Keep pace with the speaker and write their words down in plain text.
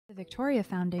The Victoria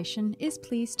Foundation is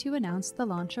pleased to announce the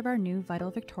launch of our new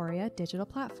Vital Victoria digital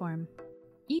platform.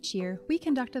 Each year, we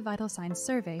conduct a vital signs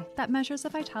survey that measures the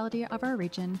vitality of our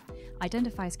region,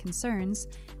 identifies concerns,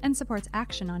 and supports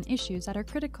action on issues that are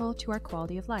critical to our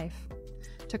quality of life.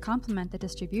 To complement the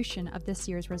distribution of this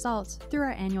year's results through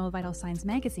our annual Vital Signs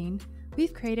magazine,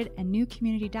 we've created a new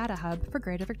community data hub for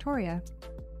Greater Victoria.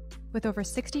 With over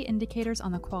 60 indicators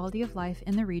on the quality of life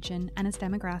in the region and its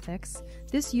demographics,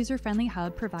 this user-friendly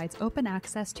hub provides open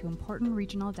access to important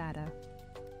regional data.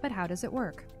 But how does it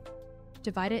work?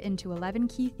 Divided into 11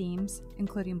 key themes,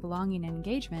 including belonging and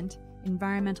engagement,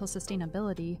 environmental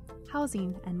sustainability,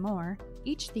 housing, and more,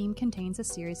 each theme contains a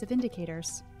series of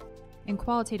indicators. In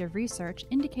qualitative research,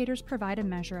 indicators provide a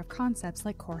measure of concepts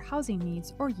like core housing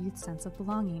needs or youth sense of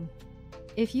belonging.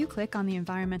 If you click on the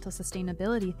environmental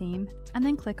sustainability theme and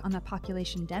then click on the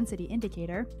population density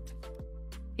indicator,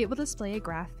 it will display a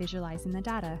graph visualizing the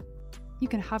data. You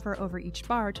can hover over each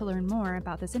bar to learn more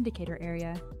about this indicator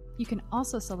area. You can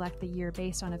also select the year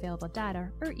based on available data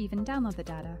or even download the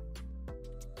data.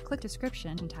 Click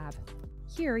Description tab.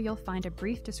 Here you'll find a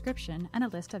brief description and a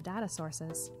list of data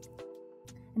sources.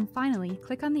 And finally,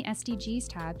 click on the SDGs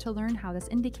tab to learn how this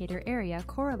indicator area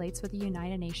correlates with the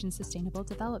United Nations Sustainable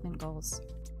Development Goals.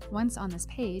 Once on this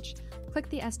page, click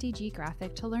the SDG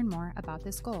graphic to learn more about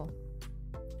this goal.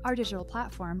 Our digital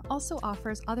platform also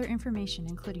offers other information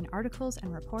including articles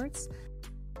and reports,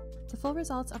 the full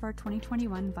results of our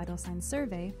 2021 Vital Signs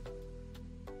survey,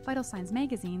 Vital Signs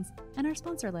magazines, and our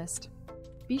sponsor list.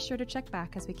 Be sure to check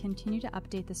back as we continue to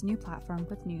update this new platform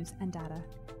with news and data.